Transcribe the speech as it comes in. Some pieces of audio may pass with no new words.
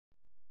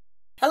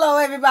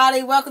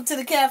everybody. Welcome to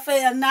the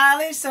Cafe of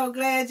Knowledge. So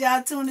glad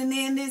y'all tuning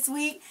in this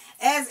week.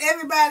 As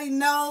everybody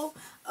know,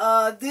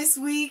 this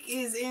week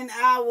is in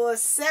our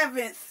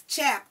 7th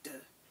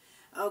chapter.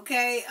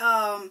 Okay.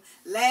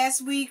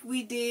 Last week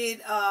we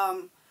did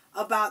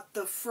about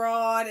the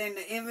fraud and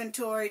the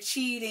inventory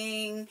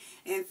cheating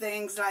and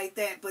things like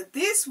that. But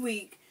this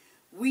week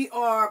we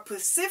are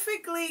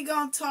specifically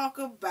going to talk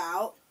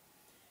about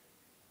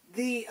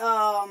the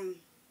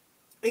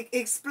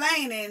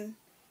explaining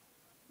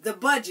the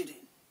budgeting.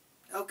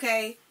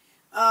 Okay,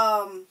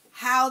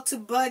 how to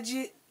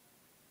budget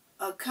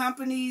a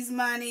company's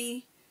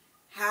money,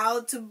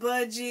 how to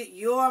budget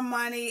your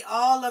money,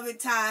 all of it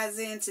ties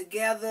in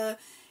together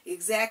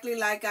exactly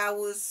like I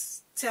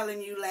was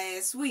telling you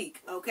last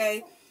week.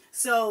 Okay,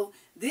 so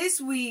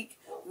this week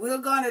we're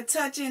going to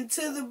touch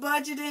into the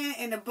budgeting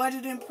and the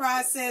budgeting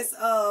process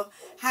of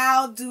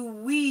how do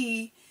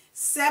we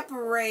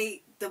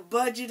separate the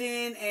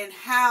budgeting and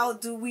how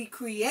do we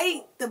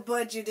create the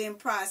budgeting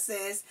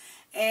process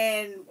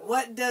and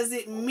what does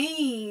it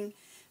mean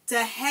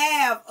to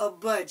have a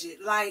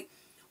budget. Like,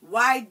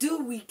 why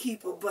do we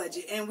keep a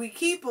budget? And we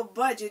keep a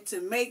budget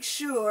to make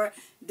sure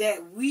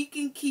that we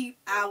can keep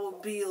our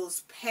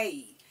bills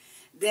paid.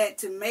 That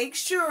to make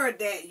sure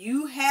that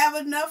you have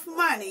enough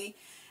money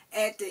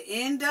at the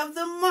end of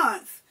the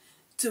month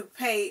to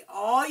pay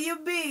all your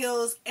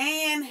bills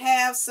and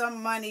have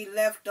some money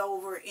left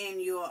over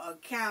in your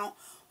account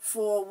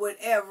for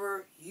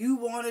whatever you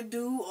want to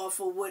do or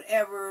for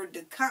whatever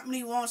the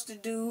company wants to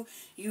do.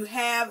 You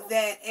have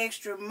that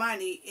extra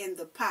money in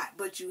the pot.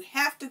 But you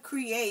have to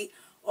create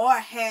or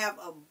have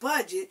a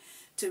budget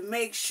to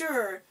make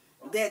sure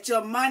that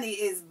your money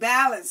is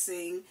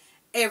balancing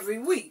every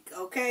week.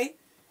 Okay?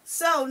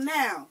 So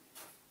now,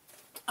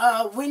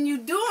 when you're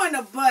doing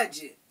a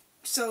budget,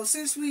 so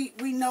since we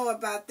know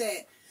about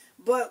that,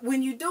 but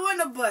when you're doing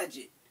a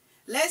budget,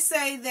 let's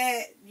say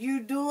that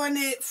you're doing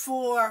it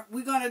for,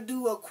 we're going to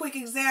do a quick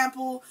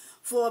example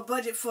for a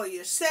budget for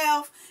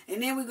yourself,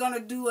 and then we're going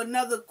to do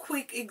another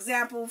quick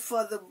example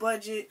for the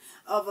budget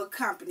of a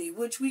company,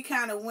 which we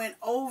kind of went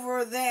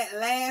over that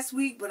last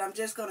week, but I'm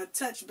just going to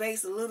touch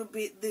base a little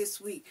bit this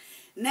week.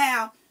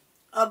 Now,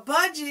 a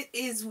budget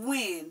is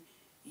when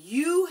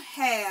you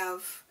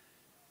have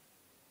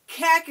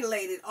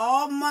calculated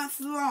all month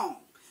long.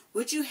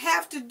 What you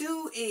have to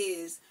do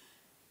is,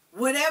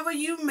 whatever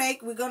you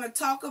make, we're going to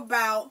talk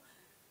about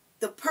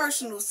the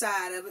personal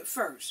side of it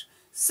first.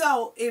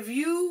 So if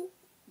you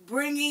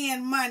bring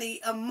in money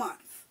a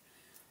month,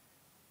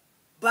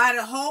 by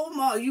the whole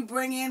month, you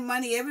bring in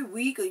money every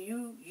week, or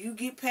you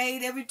get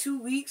paid every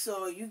 2 weeks,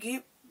 or you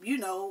get,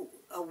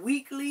 a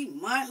weekly,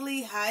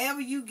 monthly,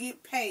 however you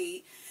get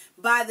paid,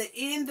 by the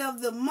end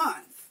of the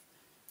month,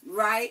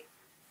 right,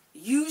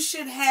 you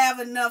should have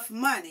enough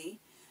money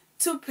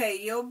to pay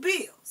your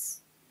bills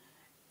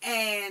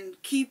and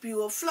keep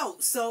you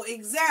afloat. So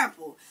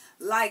example,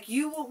 like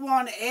you would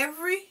want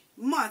every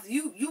month,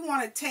 you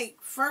want to take,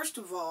 first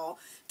of all,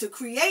 to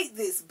create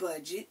this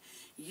budget,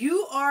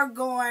 you are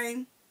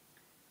going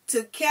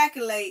to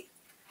calculate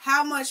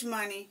how much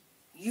money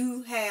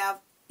you have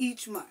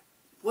each month.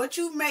 What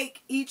you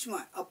make each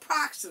month,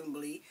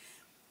 approximately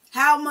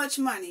how much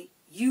money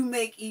you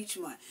make each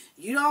month.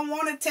 You don't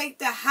want to take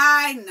the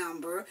high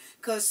number,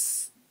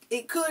 because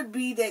it could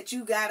be that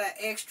you got an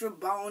extra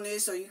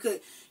bonus, or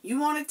you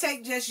want to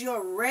take just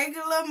your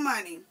regular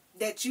money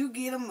that you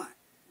get a month,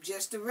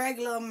 just the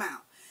regular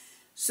amount.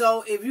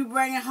 So if you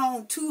bring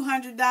home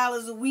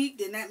 $200 a week,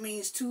 then that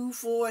means 2,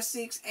 4,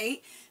 6,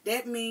 8.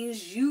 That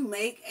means you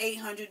make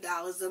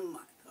 $800 a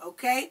month.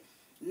 Okay?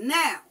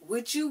 Now,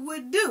 what you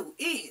would do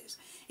is,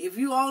 if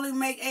you only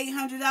make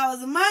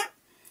 $800 a month,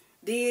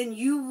 then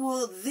you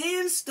will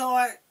then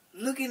start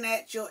looking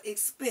at your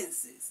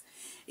expenses.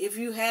 If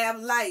you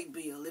have light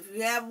bill, if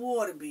you have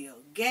water bill,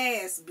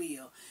 gas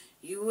bill,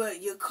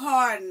 your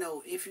car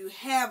note, if you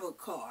have a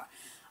car,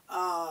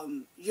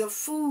 your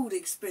food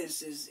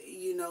expenses,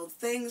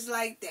 things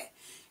like that.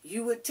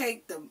 You would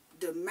take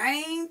the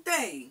main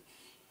thing,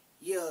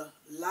 your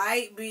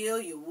light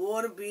bill, your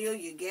water bill,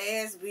 your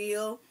gas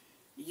bill,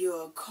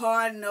 your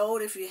car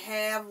note if you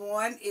have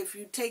one, if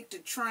you take the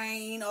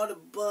train or the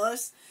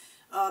bus,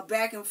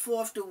 back and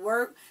forth to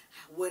work,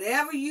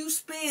 whatever you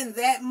spend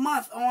that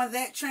month on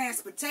that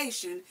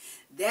transportation,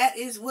 that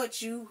is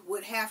what you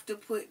would have to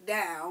put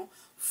down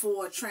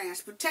for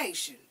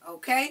transportation.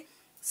 Okay?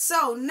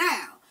 So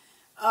now,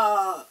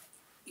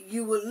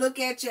 you would look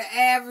at your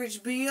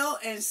average bill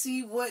and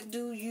see what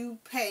do you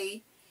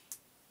pay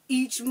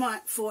each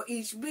month for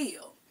each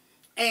bill.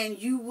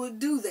 And you would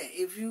do that.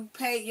 If you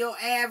pay your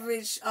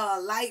average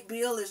light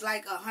bill is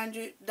like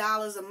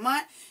 $100 a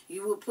month,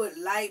 you would put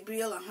light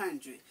bill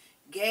 $100.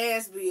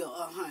 Gas bill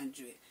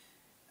 $100,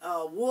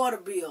 water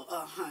bill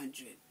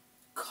 $100,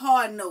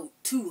 car note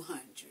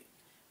 $200.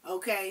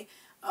 Okay,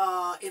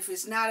 if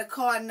it's not a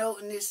car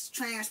note and it's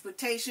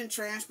transportation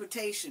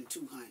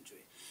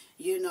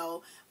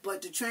 $200.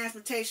 But the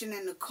transportation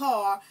in the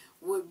car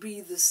would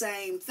be the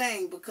same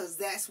thing, because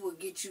that's what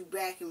gets you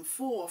back and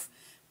forth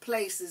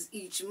places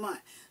each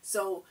month.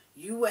 So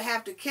you will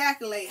have to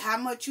calculate how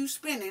much you're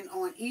spending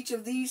on each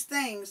of these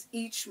things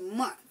each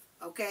month.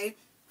 Okay?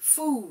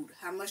 Food.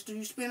 How much do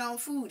you spend on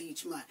food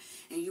each month?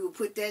 And you will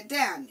put that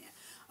down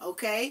there.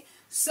 Okay?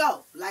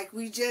 So, like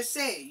we just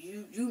said,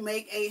 you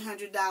make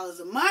 $800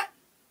 a month.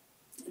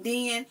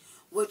 Then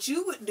what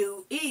you would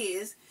do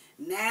is,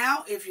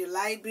 now if your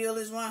light bill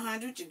is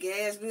 $100, your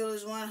gas bill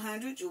is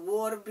 $100, your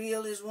water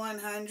bill is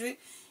 $100,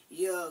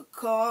 your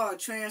car or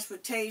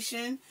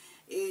transportation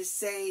is,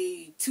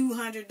 say,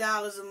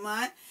 $200 a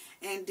month,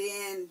 and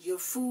then your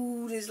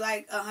food is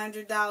like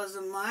 $100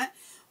 a month,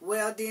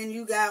 well, then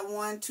you got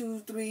 1, 2,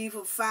 3,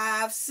 4,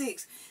 5,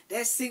 6.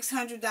 That's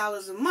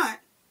 $600 a month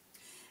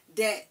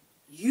that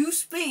you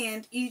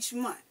spend each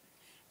month,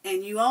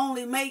 and you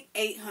only make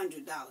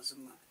 $800 a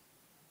month.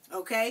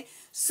 Okay?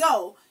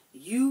 So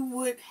you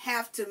would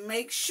have to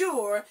make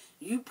sure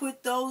you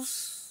put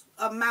those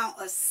amount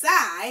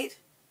aside,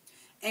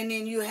 and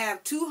then you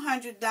have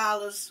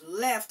 $200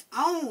 left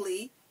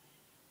only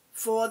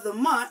for the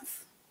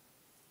month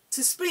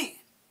to spend.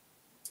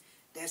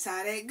 That's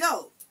how that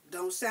goes.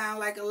 Don't sound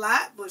like a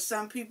lot, but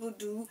some people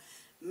do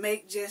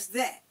make just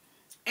that.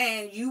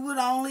 And you would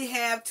only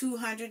have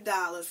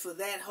 $200 for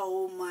that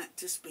whole month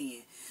to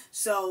spend.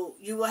 So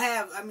you will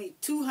have,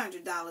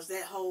 $200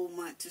 that whole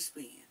month to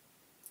spend.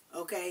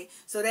 Okay?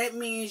 So that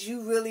means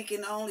you really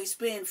can only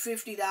spend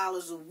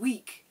 $50 a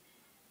week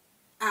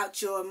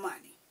out your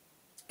money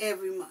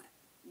every month.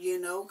 You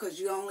know, because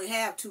you only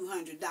have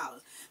 $200.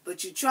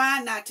 But you're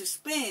trying not to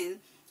spend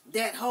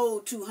that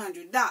whole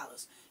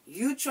 $200.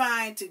 You're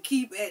trying to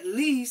keep at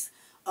least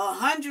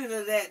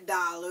 $100 of that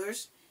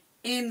dollars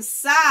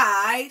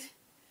inside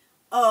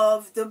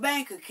of the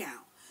bank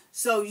account.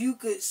 So you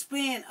could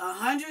spend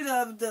 $100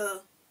 of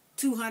the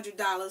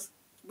 $200,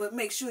 but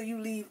make sure you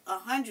leave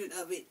 $100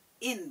 of it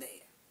in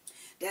there.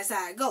 That's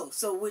how it goes.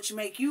 So which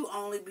make you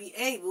only be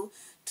able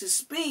to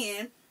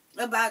spend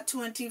about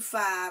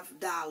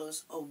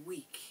 $25 a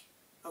week.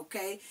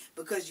 Okay?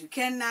 Because you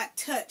cannot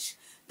touch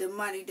the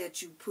money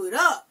that you put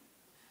up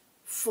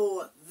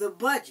for the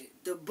budget.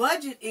 The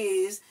budget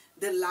is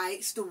the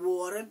lights, the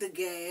water, the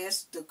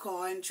gas, the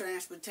car and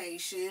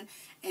transportation,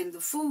 and the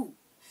food.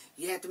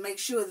 You have to make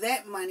sure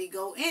that money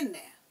go in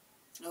there.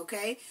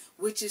 Okay?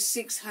 Which is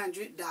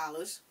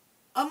 $600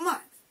 a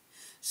month.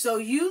 So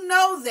you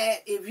know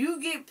that if you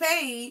get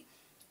paid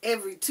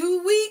every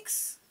 2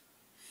 weeks,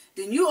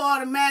 then you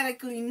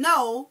automatically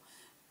know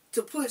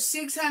to put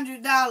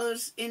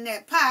 $600 in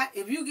that pot.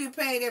 If you get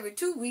paid every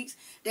 2 weeks,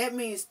 that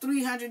means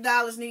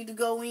 $300 need to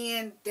go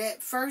in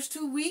that first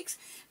 2 weeks.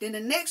 Then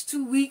the next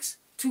 2 weeks,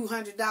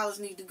 $300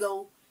 need to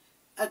go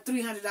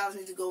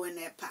in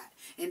that pot.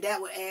 And that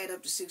will add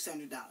up to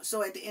 $600.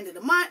 So at the end of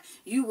the month,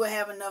 you will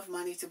have enough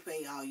money to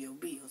pay all your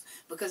bills,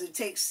 because it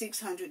takes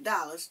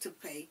 $600 to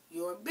pay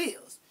your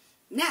bills.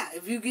 Now,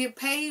 if you get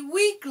paid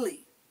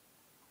weekly,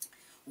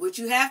 what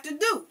you have to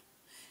do,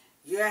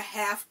 you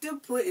have to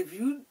put, if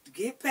you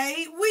get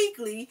paid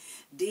weekly,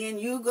 then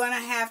you're going to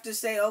have to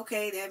say,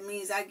 okay, that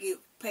means I get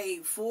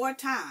paid 4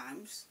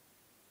 times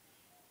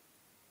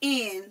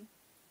in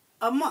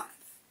a month.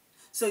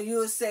 So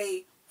you'll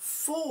say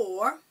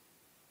 4,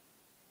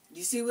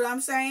 you see what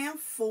I'm saying?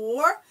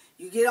 4,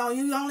 you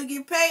only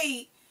get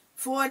paid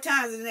 4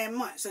 times in that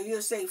month. So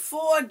you'll say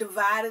 4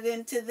 divided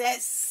into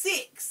that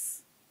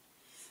 6.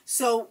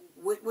 So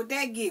what would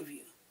that give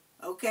you?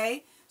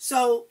 Okay?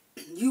 So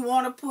you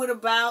want to put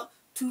about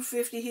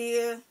 $250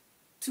 here,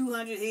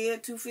 $200 here,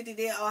 $250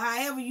 there, or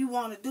however you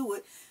want to do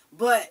it.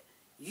 But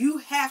you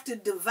have to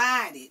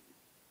divide it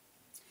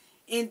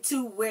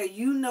into where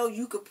you know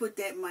you could put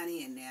that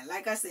money in there.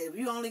 Like I said, if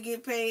you only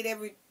get paid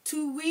every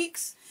 2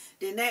 weeks,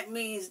 then that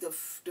means the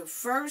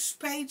first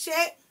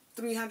paycheck,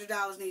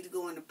 $300 need to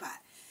go in the pot.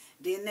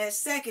 Then that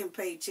second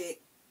paycheck,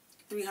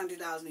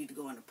 $300 need to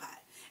go in the pot.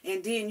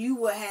 And then you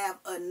will have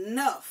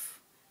enough,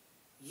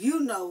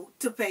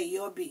 to pay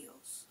your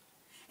bills.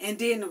 And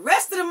then the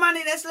rest of the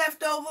money that's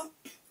left over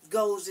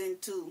goes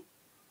into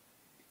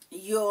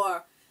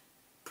your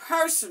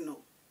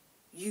personal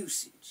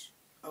usage.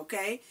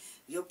 Okay?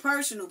 Your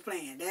personal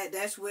plan.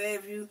 That's where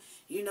if you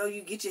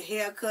get your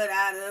hair cut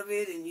out of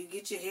it, and you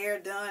get your hair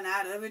done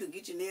out of it, or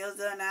get your nails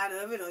done out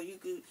of it, or you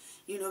could,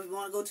 if you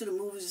want to go to the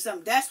movies or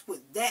something, that's what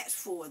that's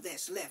for,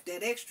 that's left.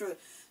 That extra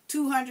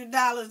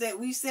 $200 that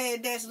we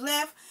said that's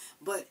left,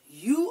 but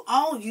you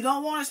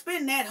don't want to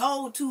spend that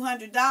whole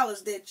 $200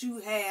 that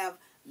you have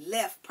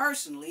left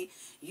personally.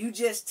 You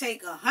just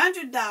take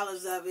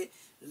 $100 of it,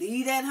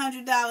 leave that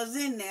 $100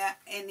 in there,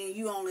 and then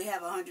you only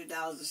have $100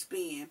 to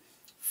spend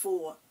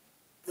for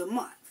the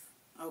month.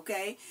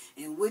 Okay?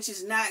 And which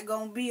is not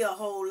going to be a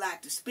whole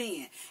lot to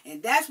spend.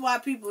 And that's why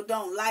people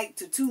don't like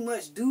to too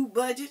much do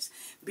budgets,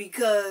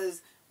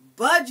 because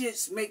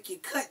budgets make you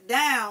cut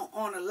down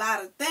on a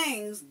lot of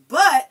things,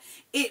 but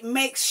it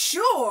makes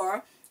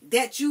sure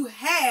that you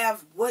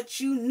have what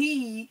you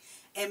need,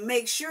 and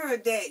make sure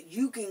that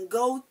you can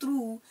go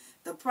through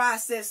the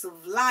process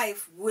of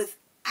life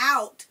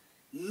without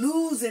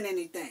losing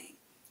anything.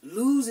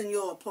 losing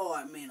your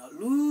apartment or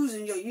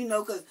losing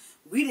your, because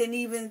we didn't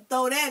even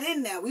throw that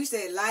in there. We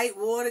said light,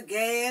 water,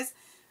 gas,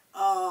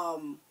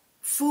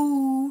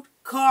 food,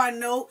 car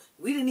note.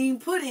 We didn't even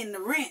put in the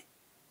rent.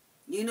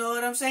 You know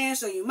what I'm saying?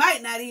 So you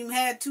might not even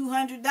have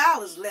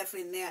 $200 left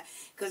in there.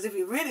 Because if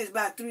your rent is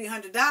about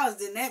 $300,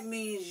 then that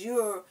means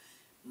you're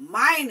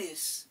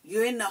minus.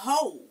 You're in the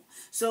hole.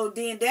 So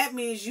then that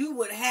means you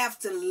would have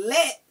to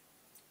let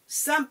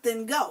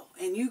something go.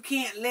 And you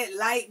can't let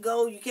light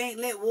go. You can't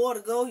let water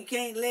go. You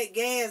can't let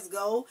gas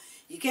go.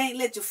 You can't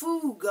let your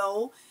food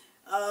go.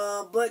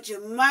 But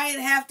you might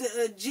have to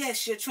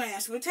adjust your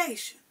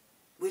transportation,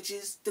 which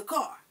is the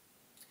car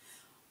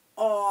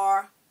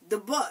or the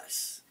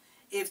bus.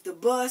 If the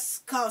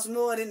bus costs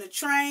more than the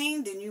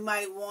train, then you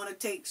might want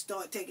to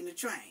start taking the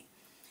train.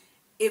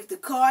 If the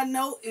car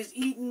note is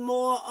eating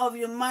more of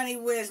your money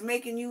where it's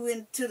making you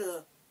into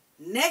the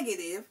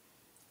negative,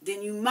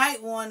 then you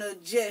might want to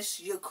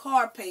adjust your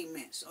car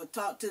payments or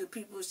talk to the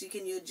people to see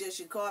can you adjust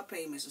your car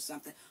payments or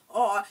something.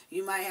 Or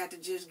you might have to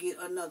just get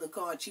another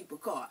car, a cheaper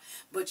car.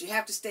 But you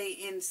have to stay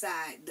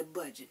inside the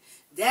budget.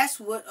 That's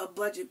what a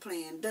budget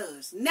plan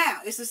does.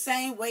 Now, it's the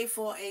same way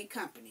for a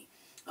company.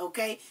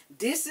 Okay,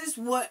 this is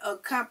what a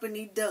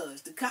company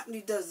does. The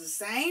company does the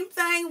same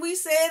thing we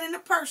said in the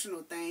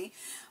personal thing,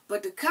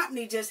 but the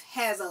company just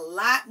has a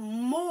lot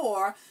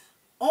more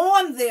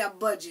on their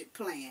budget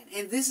plan.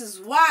 And this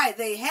is why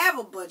they have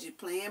a budget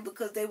plan,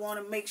 because they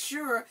want to make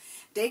sure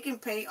they can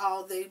pay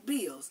all their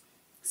bills.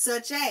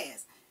 Such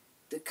as,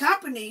 the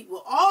company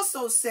will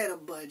also set a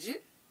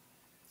budget,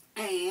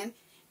 and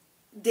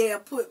they'll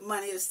put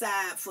money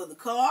aside for the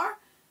car.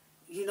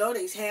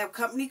 They have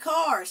company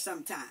cars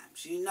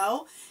sometimes,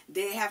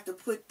 They have to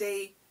put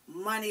their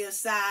money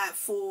aside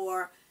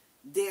for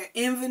their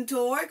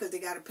inventory because they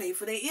got to pay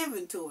for their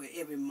inventory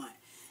every month.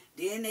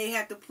 Then they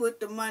have to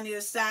put the money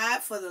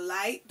aside for the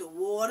light, the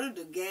water,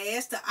 the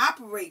gas to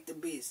operate the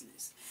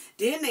business.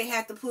 Then they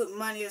have to put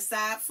money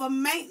aside for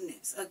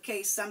maintenance. In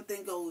case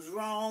something goes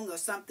wrong or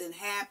something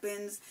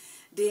happens,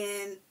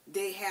 then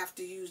they have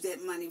to use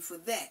that money for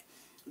that.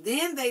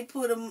 Then they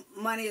put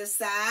money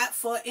aside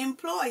for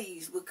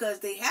employees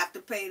because they have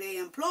to pay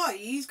their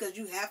employees because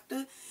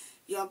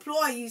your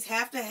employees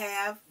have to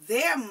have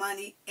their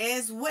money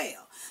as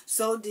well.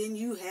 So then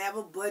you have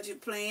a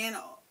budget plan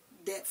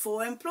that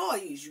for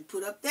employees. You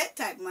put up that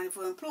type of money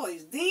for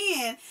employees.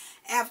 Then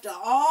after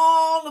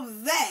all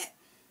of that,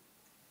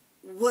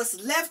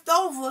 what's left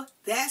over,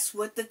 that's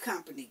what the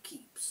company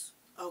keeps.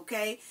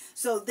 Okay?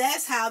 So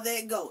that's how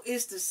that goes.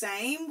 It's the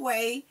same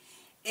way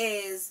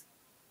as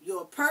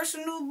your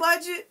personal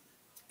budget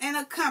and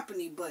a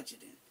company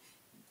budgeting.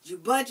 You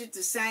budget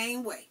the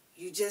same way.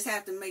 You just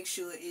have to make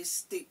sure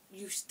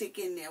you stick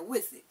in there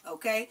with it.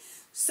 Okay?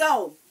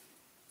 So,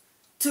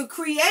 to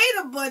create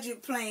a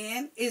budget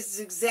plan is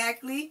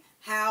exactly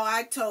how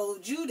I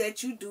told you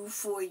that you do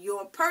for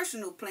your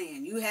personal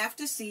plan. You have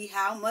to see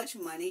how much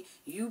money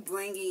you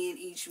bring in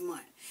each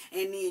month.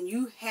 And then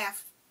you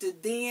have to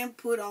then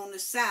put on the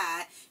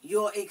side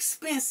your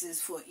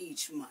expenses for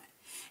each month.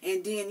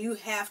 And then you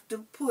have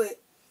to put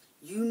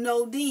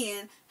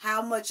then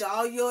how much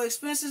all your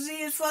expenses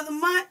is for the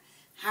month,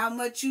 how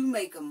much you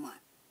make a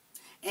month.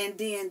 And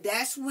then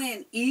that's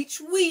when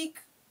each week,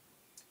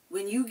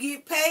 when you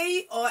get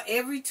paid, or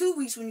every 2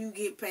 weeks when you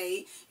get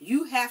paid,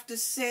 you have to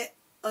set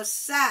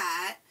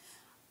aside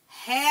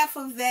half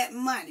of that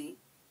money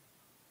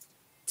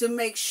to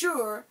make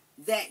sure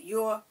that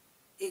your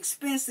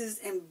expenses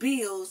and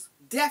bills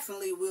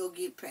definitely will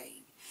get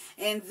paid.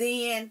 And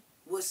then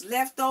what's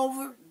left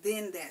over,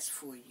 then that's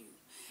for you.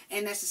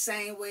 And that's the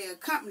same way a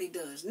company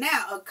does.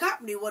 Now,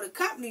 what a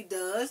company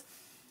does,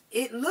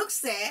 it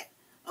looks at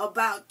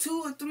about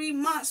 2 or 3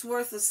 months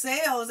worth of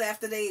sales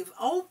after they've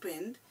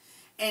opened,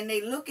 and they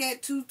look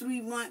at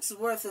 2-3 months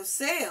worth of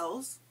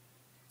sales.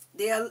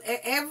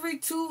 Every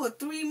 2 or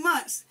 3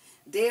 months,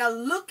 they'll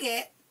look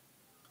at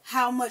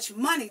how much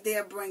money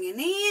they're bringing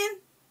in,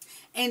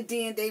 and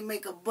then they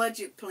make a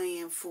budget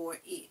plan for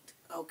it.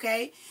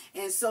 Okay?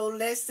 And so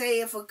let's say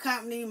if a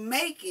company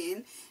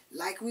making,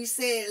 like we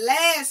said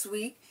last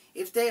week,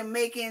 if they're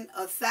making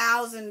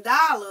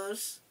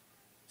 $1,000,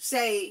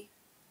 say,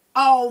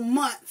 all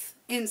month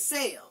in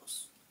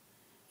sales,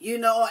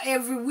 or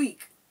every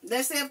week.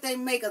 Let's say if they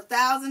make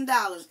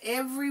 $1,000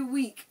 every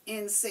week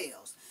in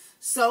sales.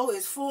 So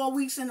it's 4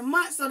 weeks in a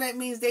month, so that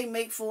means they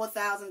make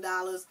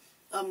 $4,000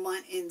 a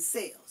month in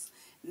sales.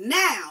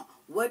 Now,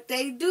 what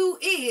they do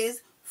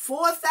is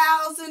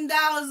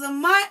 $4,000 a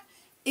month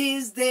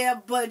is their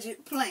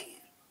budget plan.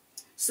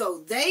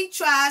 So they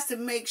try to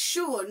make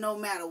sure no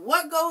matter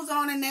what goes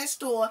on in that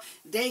store,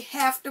 they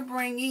have to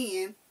bring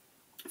in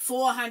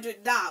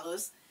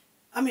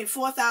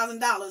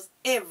 $4,000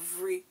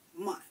 every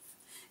month.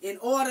 In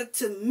order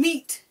to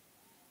meet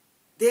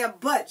their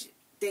budget,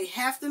 they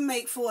have to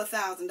make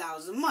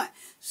 $4,000 a month.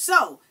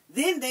 So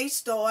then they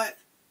start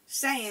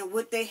saying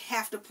what they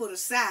have to put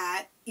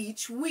aside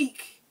each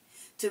week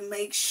to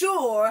make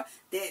sure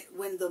that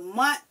when the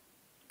month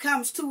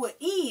comes to an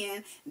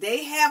end,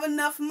 they have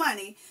enough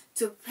money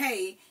to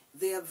pay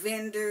their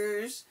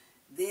vendors,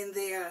 then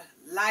their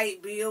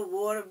light bill,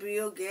 water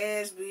bill,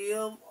 gas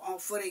bill,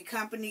 for their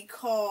company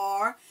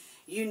car,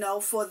 you know,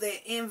 for their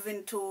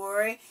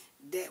inventory.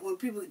 That when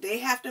people, they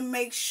have to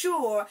make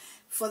sure,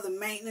 for the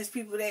maintenance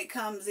people that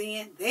comes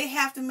in, they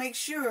have to make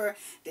sure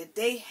that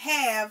they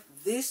have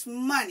this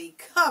money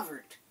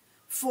covered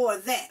for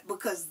that,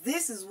 because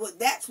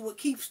that's what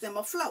keeps them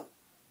afloat.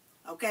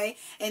 Okay,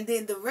 and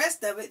then the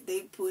rest of it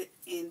they put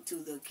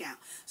into the account.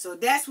 So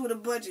that's what a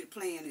budget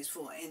plan is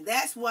for, and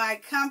that's why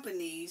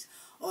companies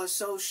are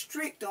so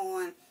strict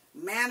on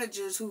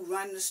managers who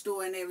run the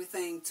store and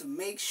everything, to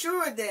make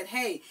sure that,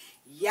 hey,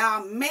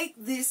 y'all make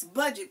this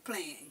budget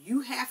plan.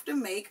 You have to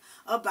make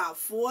about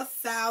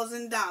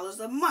 $4,000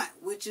 a month,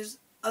 which is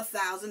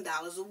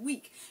 $1,000 a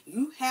week.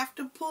 You have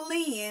to pull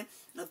in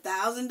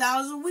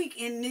 $1,000 a week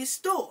in this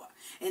store.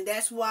 And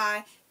that's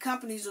why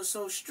companies are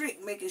so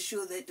strict, making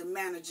sure that the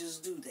managers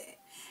do that.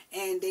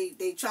 And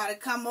they try to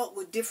come up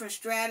with different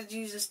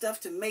strategies and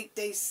stuff to make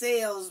their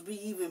sales be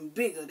even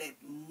bigger, that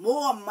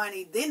more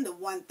money than the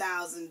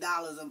 $1,000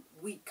 a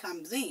week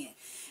comes in.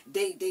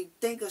 They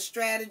think of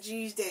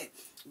strategies that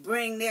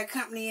bring their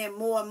company in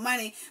more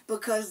money,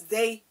 because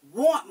they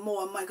want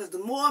more money. Because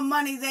the more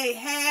money they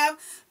have,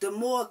 the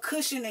more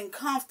cushion and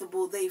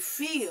comfortable they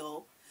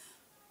feel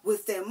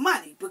with their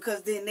money,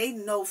 because then they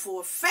know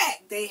for a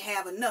fact they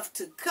have enough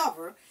to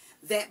cover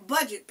that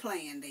budget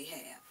plan they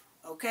have.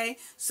 Okay,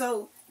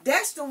 so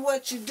that's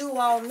what you do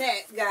on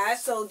that,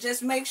 guys. So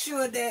just make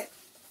sure that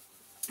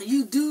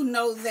you do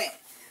know that.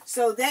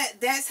 So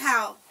that's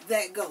how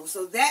that goes.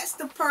 So that's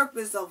the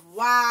purpose of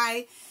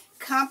why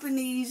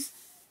companies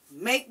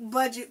make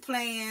budget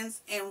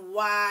plans, and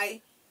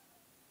why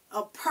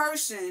a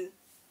person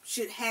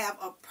should have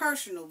a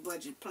personal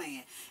budget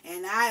plan.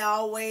 And I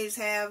always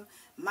have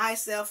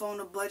myself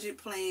on a budget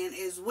plan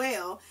as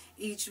well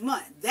each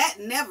month. That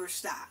never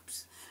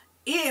stops.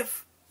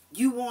 If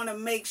you want to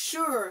make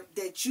sure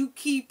that you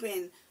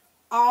keeping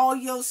all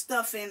your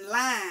stuff in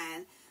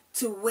line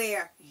to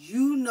where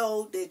you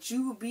know that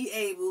you will be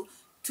able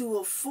to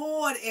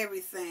afford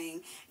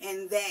everything,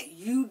 and that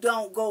you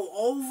don't go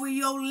over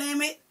your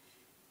limit.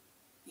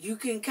 You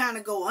can kind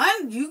of go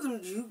under.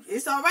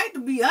 It's all right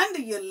to be under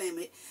your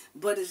limit,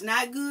 but it's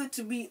not good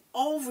to be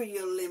over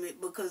your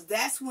limit, because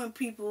that's when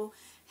people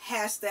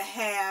has to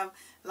have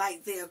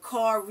like their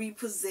car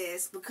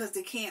repossessed because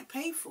they can't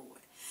pay for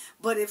it.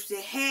 But if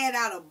they had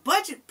out a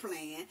budget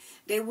plan,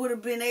 they would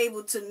have been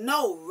able to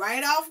know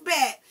right off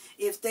bat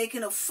if they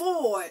can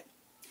afford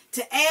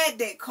to add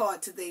that car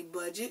to their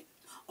budget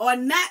or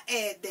not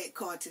add that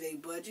car to their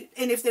budget.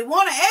 And if they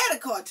want to add a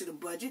car to the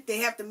budget, they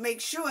have to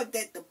make sure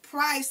that the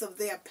price of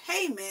their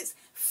payments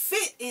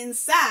fit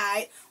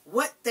inside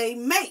what they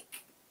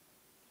make,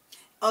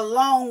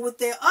 along with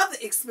their other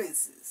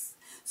expenses.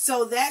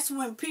 So that's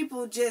when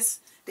people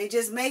they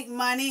just make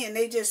money and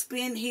they just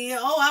spend here.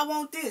 Oh, I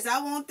want this,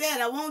 I want that,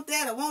 I want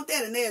that, I want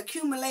that. And they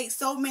accumulate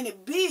so many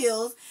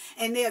bills,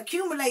 and they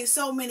accumulate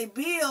so many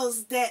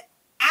bills that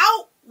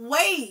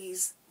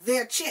outweighs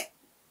their check.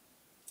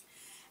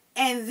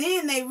 And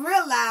then they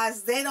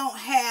realize they don't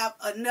have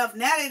enough.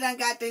 Now they done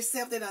got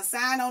themselves, they done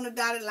signed on the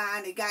dotted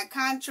line. They got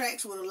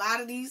contracts with a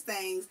lot of these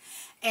things.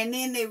 And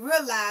then they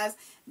realize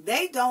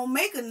they don't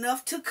make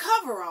enough to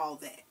cover all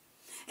that.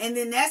 And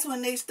then that's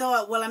when they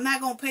start, well, I'm not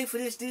going to pay for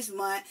this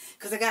month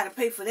because I got to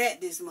pay for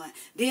that this month.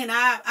 Then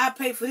I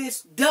pay for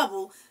this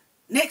double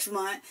next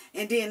month,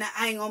 and then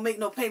I ain't going to make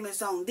no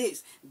payments on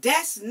this.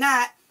 That's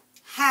not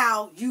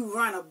how you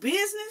run a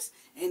business,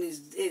 and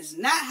it's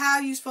not how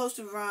you're supposed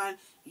to run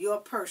your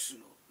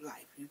personal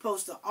life. You're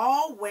supposed to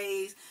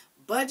always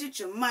budget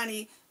your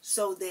money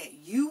so that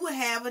you will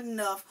have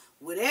enough.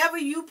 Whatever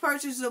you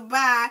purchase or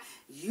buy,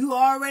 you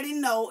already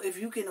know if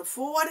you can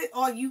afford it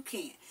or you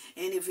can't.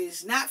 And if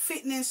it's not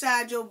fitting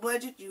inside your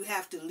budget, you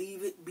have to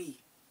leave it be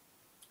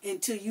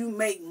until you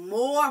make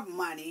more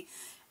money,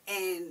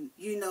 and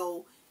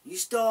you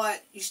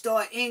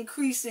start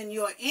increasing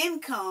your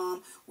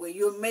income where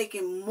you're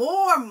making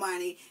more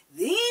money.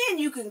 Then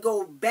you can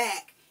go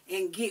back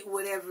and get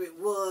whatever it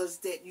was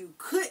that you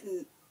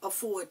couldn't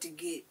afford to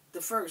get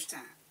the first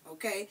time.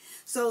 Okay,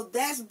 so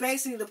that's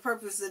basically the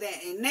purpose of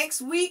that. And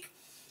next week,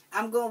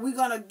 we're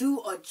gonna do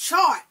a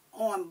chart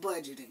on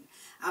budgeting.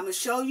 I'm gonna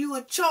show you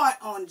a chart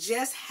on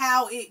just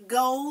how it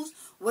goes,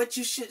 what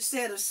you should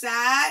set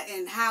aside,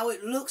 and how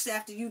it looks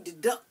after you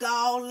deduct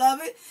all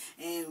of it,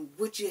 and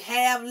what you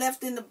have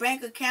left in the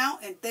bank account,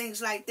 and things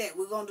like that.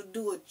 We're gonna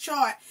do a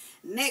chart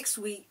next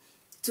week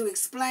to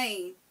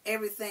explain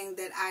everything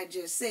that I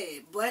just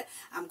said. But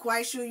I'm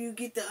quite sure you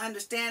get the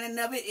understanding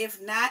of it.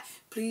 If not,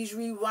 please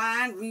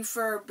rewind,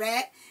 refer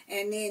back,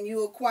 and then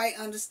you'll quite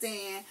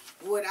understand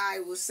what I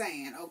was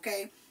saying,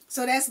 okay?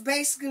 So that's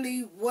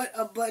basically what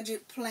a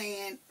budget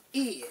plan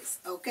is,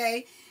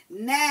 okay?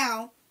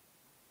 Now,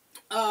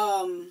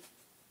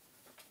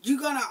 you're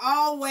going to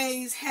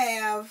always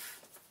have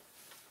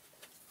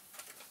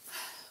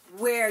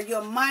where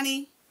your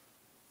money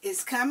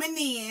is coming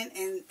in,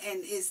 and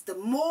it's the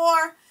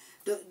more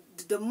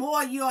The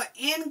more your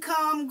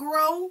income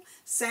grow,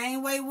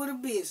 same way with a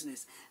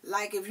business.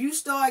 Like if you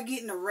start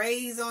getting a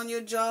raise on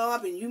your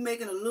job and you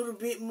making a little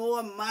bit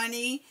more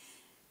money,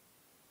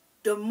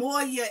 the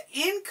more your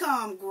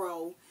income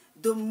grow,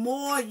 the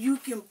more you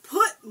can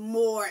put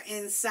more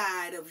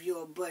inside of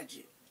your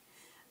budget.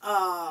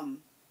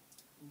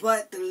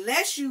 But the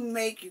less you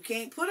make, you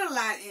can't put a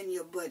lot in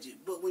your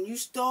budget. But when you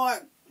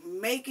start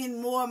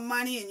making more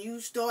money and you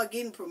start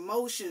getting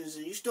promotions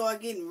and you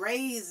start getting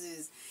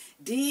raises,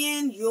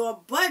 then your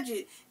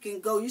budget can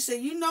go. You say,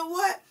 you know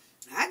what?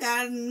 I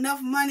got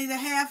enough money to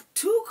have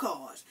 2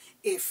 cars.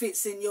 It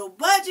fits in your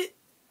budget,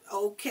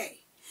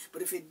 okay.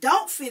 But if it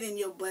don't fit in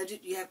your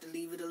budget, you have to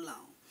leave it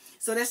alone.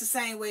 So that's the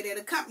same way that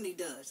a company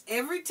does.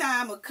 Every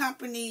time a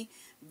company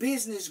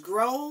business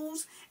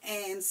grows,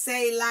 and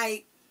say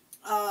like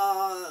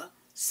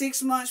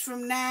 6 months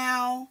from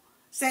now,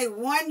 say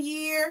 1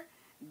 year,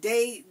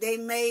 they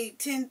made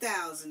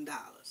 $10,000.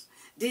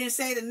 Then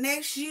say the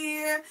next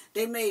year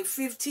they made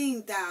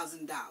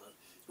 $15,000.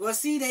 Well,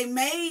 see, they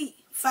made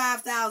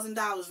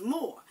 $5,000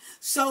 more.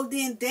 So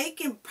then they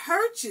can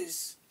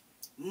purchase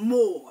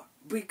more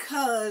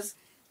because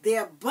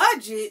their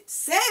budget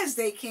says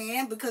they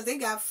can, because they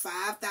got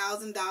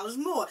 $5,000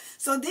 more.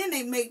 So then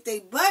they make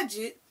their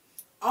budget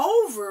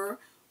over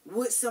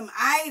with some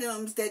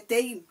items that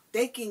they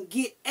can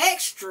get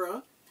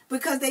extra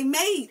because they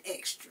made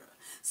extra.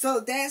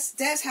 So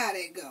that's how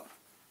they go.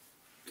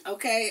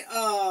 Okay,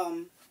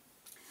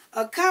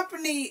 a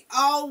company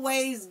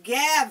always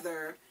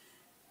gather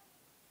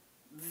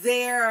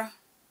their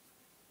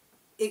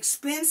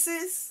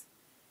expenses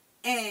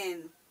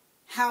and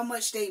how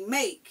much they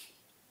make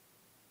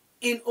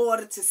in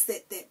order to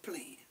set that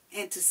plan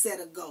and to set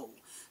a goal.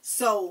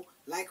 So,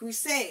 like we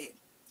said,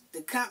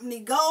 the company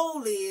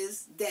goal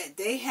is that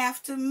they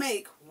have to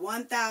make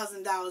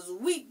 $1,000 a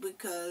week,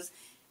 because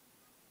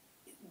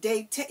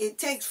it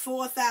takes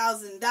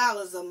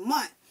 $4,000 a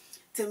month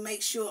to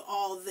make sure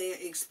all their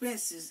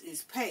expenses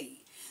is paid.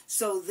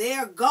 So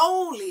their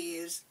goal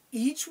is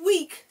each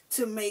week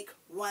to make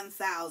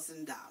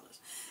 $1,000.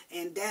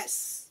 And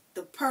that's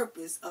the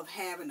purpose of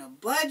having a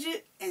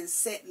budget and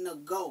setting a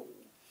goal,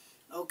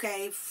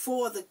 okay,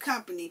 for the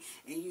company.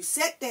 And you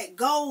set that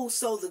goal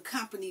so the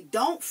company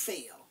don't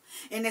fail.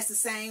 And that's the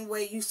same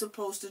way you're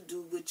supposed to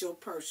do with your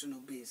personal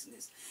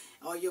business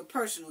or your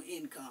personal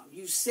income.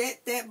 You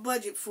set that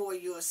budget for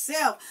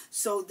yourself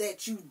so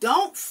that you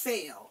don't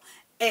fail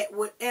at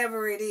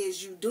whatever it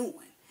is you're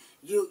doing.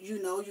 You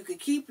know, you could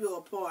keep your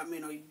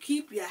apartment, or you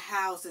keep your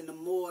house and the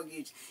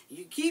mortgage.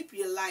 You keep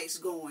your lights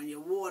going,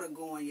 your water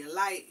going, your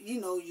light,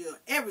 your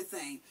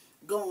everything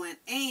going,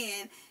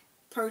 and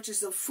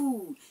purchase of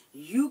food.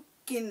 You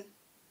can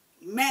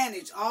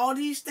manage all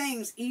these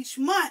things each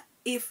month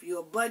if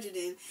you're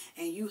budgeting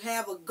and you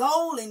have a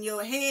goal in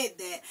your head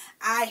that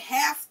I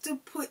have to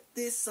put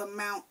this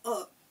amount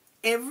up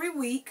every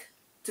week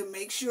to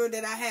make sure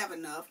that I have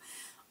enough,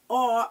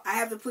 or I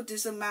have to put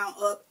this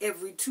amount up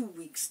every 2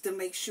 weeks to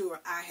make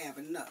sure I have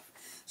enough.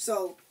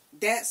 So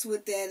that's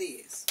what that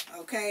is,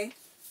 okay?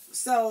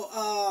 So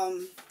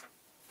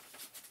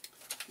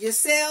your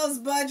sales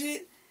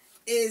budget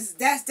is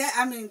that's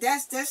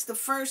the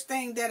first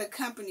thing that a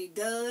company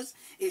does,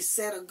 is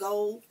set a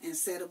goal and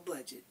set a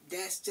budget.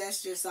 That's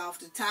just off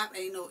the top.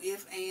 Ain't no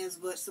ifs, ands,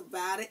 buts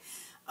about it.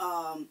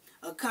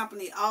 A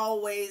company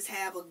always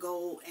have a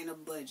goal and a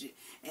budget.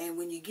 And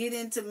when you get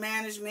into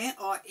management,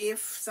 or if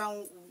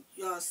some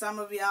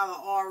of y'all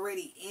are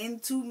already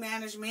into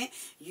management,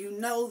 you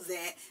know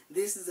that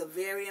this is a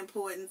very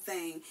important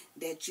thing,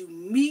 that you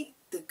meet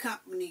the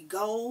company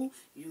goal,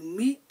 you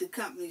meet the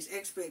company's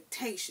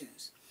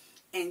expectations,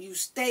 and you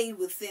stay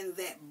within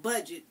that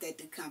budget that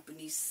the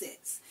company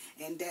sets.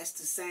 And that's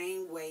the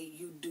same way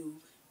you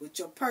do with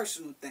your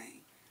personal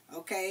thing,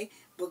 okay?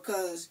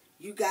 Because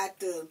you got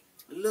to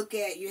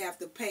you have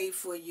to pay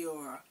for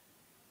your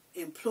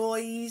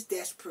employees.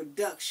 That's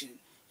production.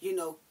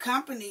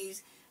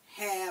 Companies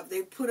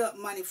they put up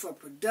money for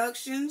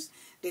productions,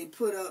 they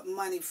put up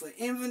money for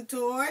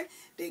inventory,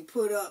 they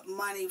put up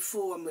money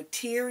for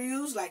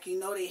materials, like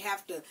they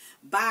have to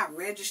buy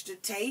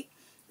registered tape,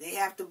 they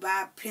have to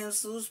buy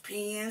pencils,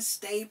 pens,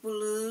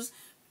 staplers,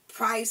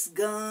 price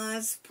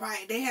guns,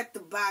 they have to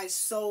buy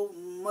so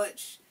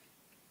much.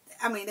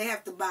 They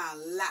have to buy a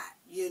lot,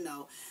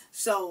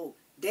 So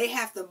they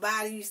have to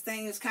buy these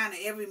things kind of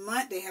every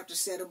month. They have to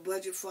set a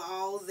budget for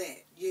all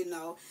that,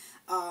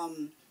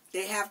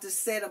 They have to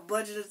set a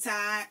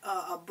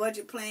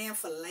budget plan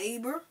for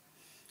labor.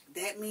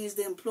 That means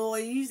the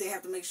employees, they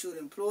have to make sure the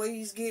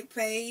employees get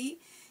paid.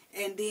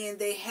 And then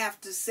they have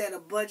to set a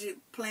budget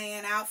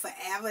plan out for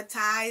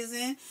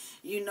advertising.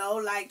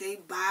 Like they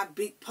buy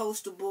big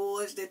poster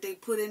boards that they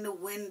put in the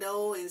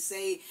window and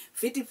say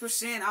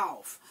 50%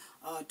 off,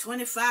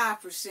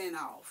 25%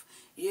 off.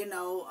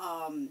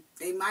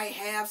 They might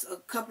have a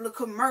couple of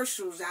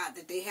commercials out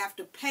that they have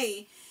to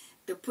pay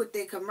to put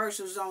their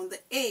commercials on the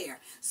air.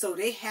 So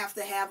they have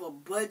to have a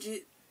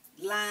budget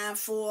line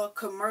for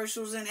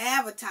commercials and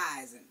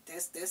advertising.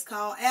 That's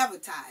called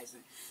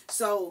advertising.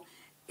 So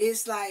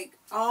it's like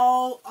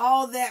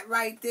all that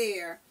right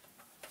there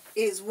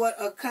is what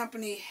a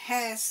company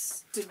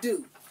has to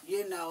do,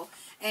 you know.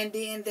 And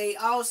then they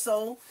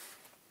also,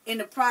 in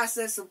the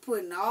process of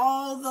putting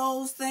all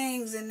those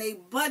things in their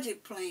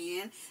budget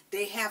plan,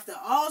 they have to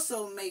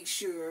also make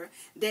sure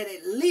that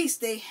at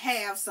least they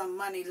have some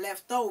money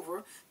left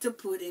over to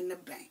put in the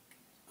bank.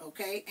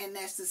 Okay? And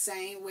that's the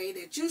same way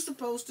that you're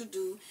supposed to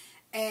do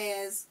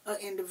as an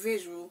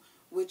individual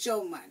with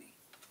your money.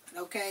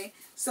 Okay?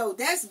 So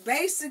that's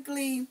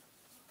basically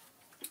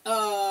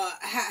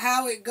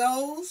how it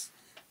goes.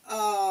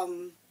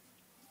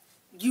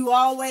 You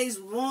always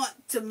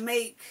want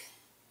to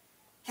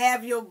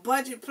have your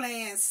budget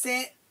plan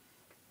set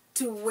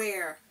to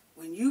where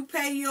when you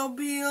pay your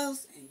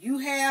bills and you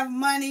have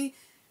money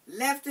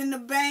left in the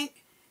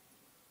bank,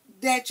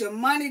 that your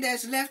money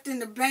that's left in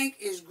the bank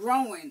is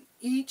growing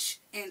each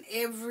and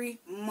every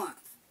month.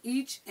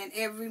 Each and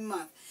every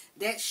month.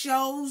 That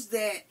shows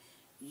that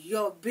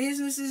your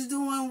business is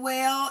doing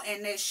well,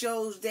 and that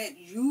shows that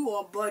you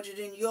are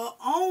budgeting your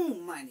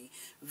own money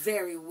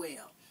very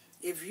well.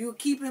 If you're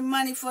keeping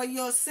money for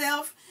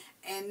yourself,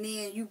 and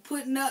then you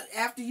putting up,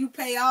 after you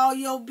pay all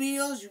your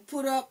bills, you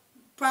put up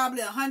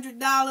probably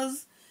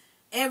 $100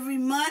 every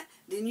month,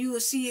 then you will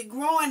see it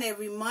growing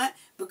every month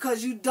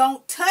because you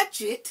don't touch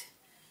it.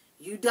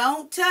 You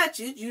don't touch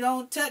it. You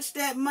don't touch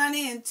that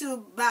money until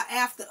about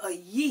after a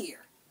year.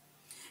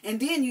 And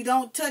then you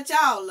don't touch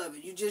all of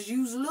it. You just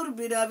use a little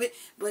bit of it,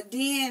 but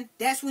then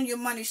that's when your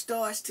money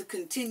starts to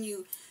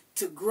continue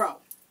to grow.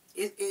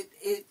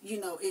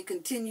 It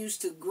continues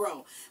to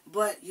grow.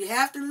 But you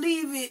have to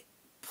leave it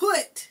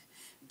put.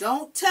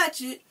 Don't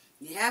touch it.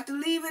 You have to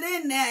leave it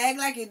in there. Act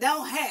like you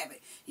don't have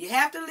it. You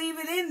have to leave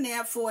it in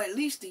there for at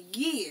least a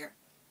year.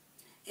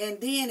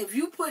 And then if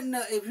you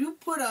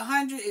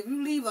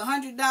leave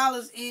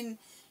 $100 in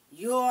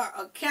your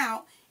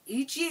account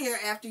each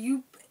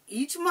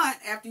month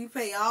after you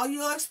pay all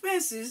your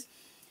expenses,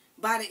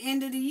 by the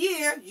end of the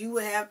year you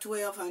will have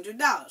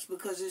 $1,200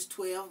 because it's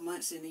 12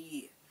 months in a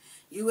year.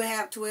 You will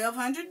have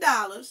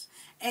 $1,200,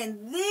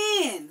 and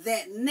then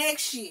that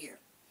next year,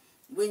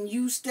 when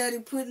you study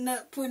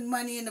putting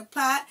money in the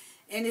pot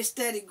and it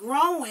steady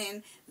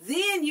growing,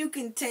 then you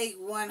can take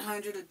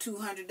 $100 or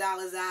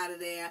 $200 out of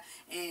there,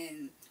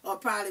 or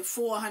probably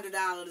 $400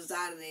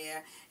 out of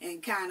there,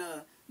 and kind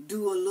of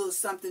do a little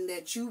something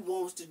that you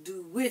want to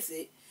do with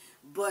it.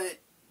 But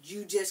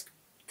you just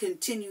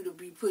continue to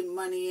be putting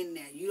money in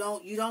there. You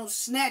don't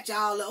snatch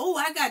all of, oh,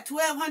 I got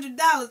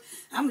 $1,200.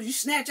 You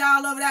snatch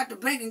all of it out the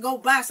bank and go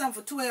buy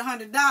something for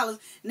 $1,200.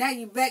 Now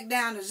you back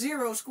down to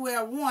zero,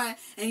 square one,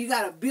 and you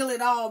got to build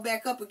it all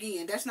back up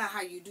again. That's not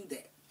how you do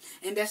that.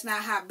 And that's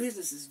not how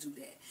businesses do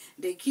that.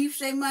 They keep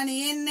their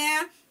money in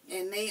there,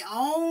 and they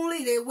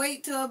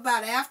wait till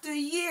about after a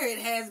year it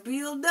has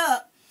built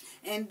up,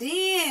 and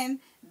then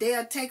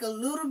they'll take a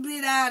little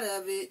bit out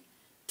of it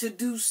to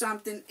do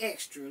something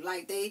extra.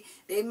 Like they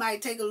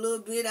might take a little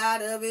bit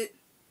out of it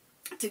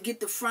to get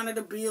the front of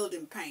the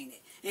building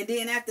painted. And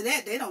then after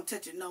that, they don't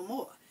touch it no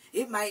more.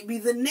 It might be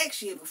the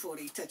next year before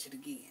they touch it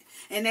again.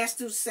 And that's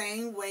the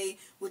same way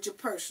with your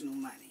personal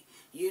money.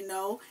 You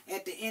know,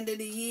 at the end of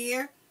the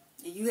year,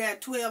 you have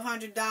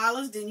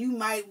 $1,200, then you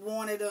might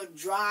want a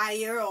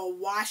dryer or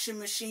washing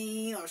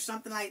machine or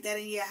something like that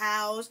in your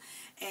house,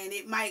 and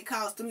it might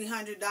cost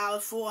 $300,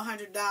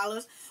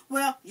 $400.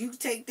 Well, you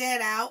take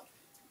that out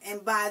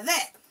and buy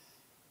that.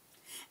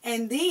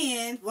 And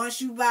then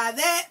once you buy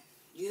that,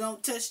 you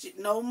don't touch it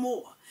no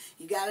more.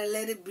 You got to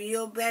let it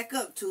build back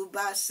up to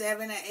about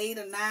 7 or 8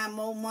 or 9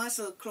 more months,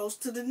 or close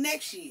to the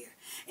next year.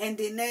 And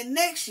then that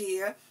next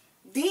year,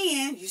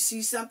 then you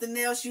see something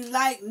else you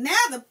like.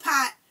 Now the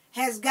pot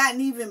has gotten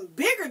even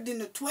bigger than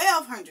the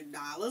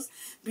 $1,200,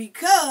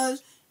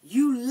 because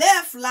you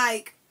left,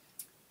 like,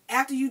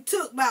 after you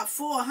took about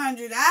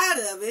 $400 out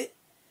of it,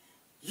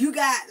 you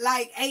got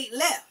like 8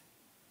 left.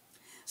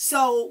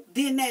 So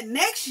then that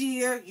next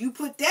year, you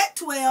put that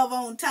 12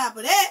 on top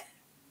of that,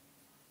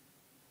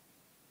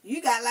 you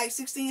got like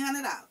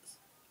 $1,600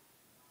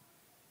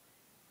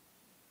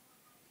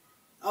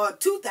 or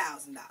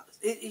 $2,000.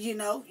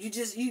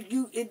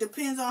 It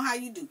depends on how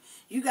you do.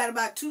 You got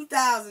about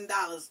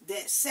 $2,000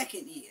 that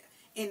second year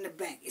in the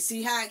bank. You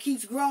see how it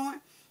keeps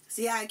growing?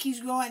 See how it keeps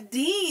growing?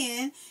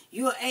 Then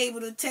you're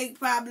able to take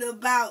probably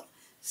about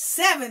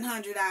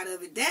 $700 out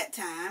of it that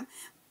time,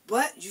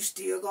 but you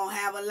still gonna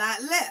have a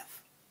lot left.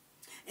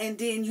 And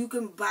then you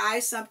can buy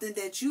something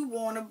that you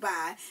want to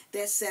buy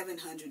that's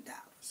 $700.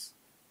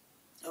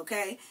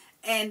 Okay?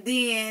 And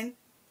then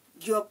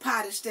your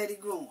pot is steady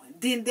growing.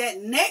 Then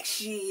that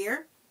next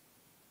year,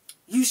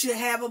 you should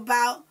have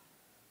about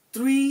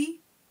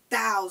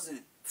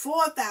 $3,000,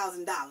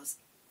 $4,000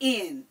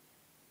 in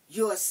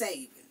your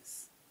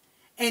savings.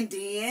 And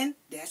then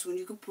that's when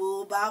you can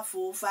pull about $400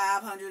 or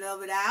 $500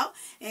 of it out,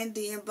 and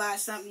then buy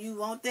something you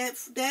want that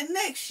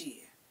next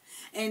year.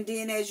 And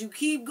then as you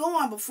keep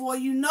going, before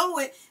you know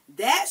it,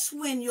 that's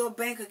when your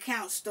bank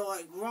account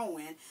start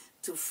growing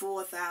to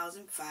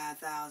 $4,000,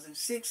 $5,000,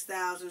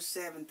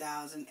 $6,000,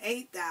 $7,000,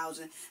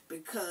 $8,000,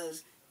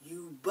 because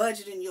you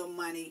budgeting your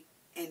money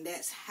and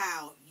that's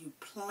how you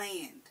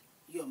planned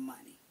your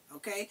money.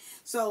 Okay,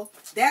 so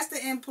that's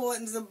the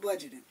importance of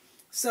budgeting.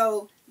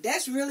 So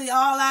that's really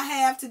all I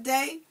have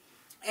today.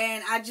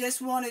 And I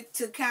just wanted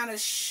to kind of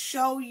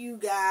show you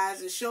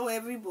guys and show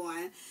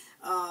everyone,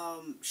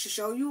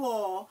 show you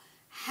all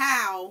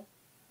how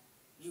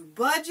you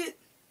budget,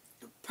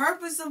 the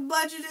purpose of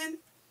budgeting,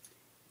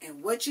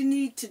 and what you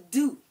need to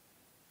do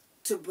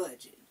to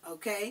budget,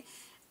 okay?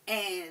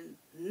 And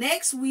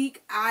next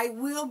week, I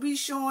will be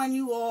showing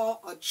you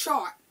all a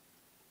chart,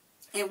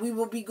 and we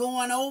will be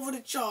going over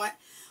the chart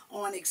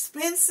on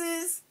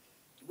expenses,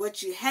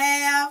 what you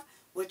have,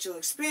 what your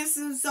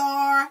expenses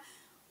are,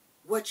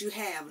 what you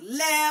have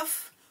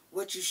left,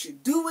 what you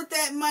should do with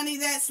that money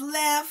that's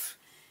left,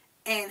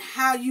 and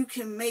how you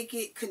can make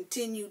it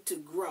continue to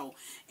grow.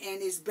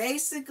 And it's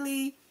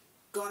basically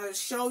going to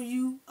show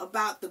you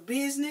about the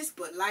business,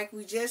 but like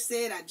we just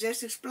said, I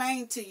just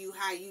explained to you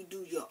how you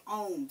do your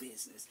own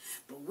business.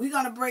 But we're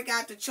going to break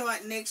out the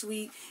chart next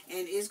week,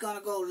 and it's going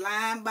to go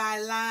line by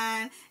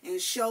line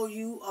and show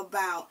you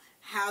about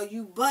how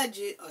you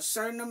budget a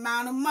certain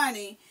amount of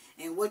money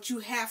and what you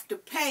have to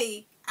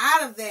pay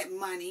out of that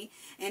money,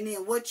 and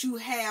then what you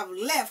have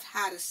left,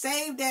 how to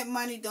save that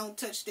money, don't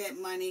touch that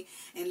money,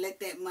 and let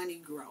that money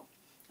grow.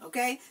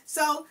 Okay,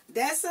 so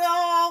that's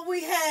all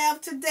we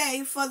have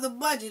today for the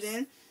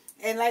budgeting.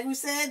 And like we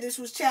said, this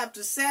was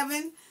chapter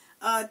 7.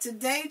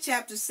 Today,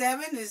 chapter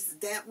 7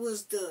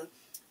 was the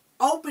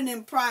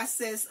opening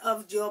process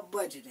of your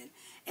budgeting.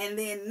 And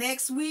then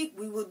next week,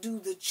 we will do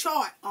the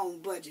chart on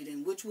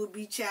budgeting, which will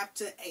be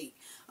chapter 8.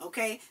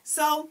 Okay,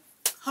 so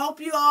hope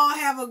you all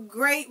have a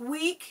great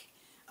week.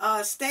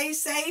 Stay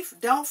safe.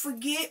 Don't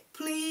forget,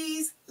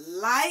 please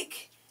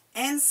like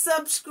and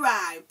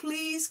subscribe.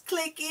 Please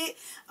click it.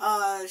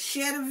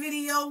 Share the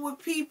video with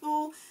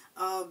people.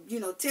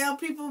 Tell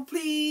people,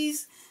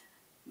 please.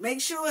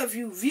 Make sure if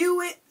you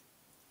view it,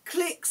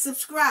 click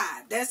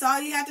subscribe. That's all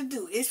you have to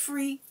do. It's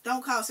free.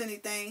 Don't cost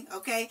anything.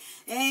 Okay?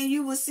 And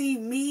you will see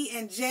me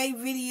and Jay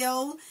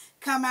video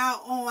come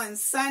out on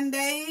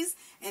Sundays,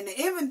 and the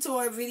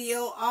inventory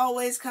video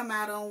always come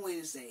out on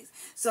Wednesdays.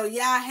 So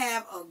y'all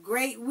have a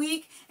great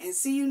week, and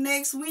see you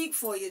next week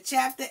for your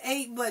chapter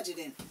 8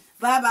 budgeting.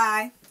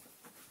 Bye-bye.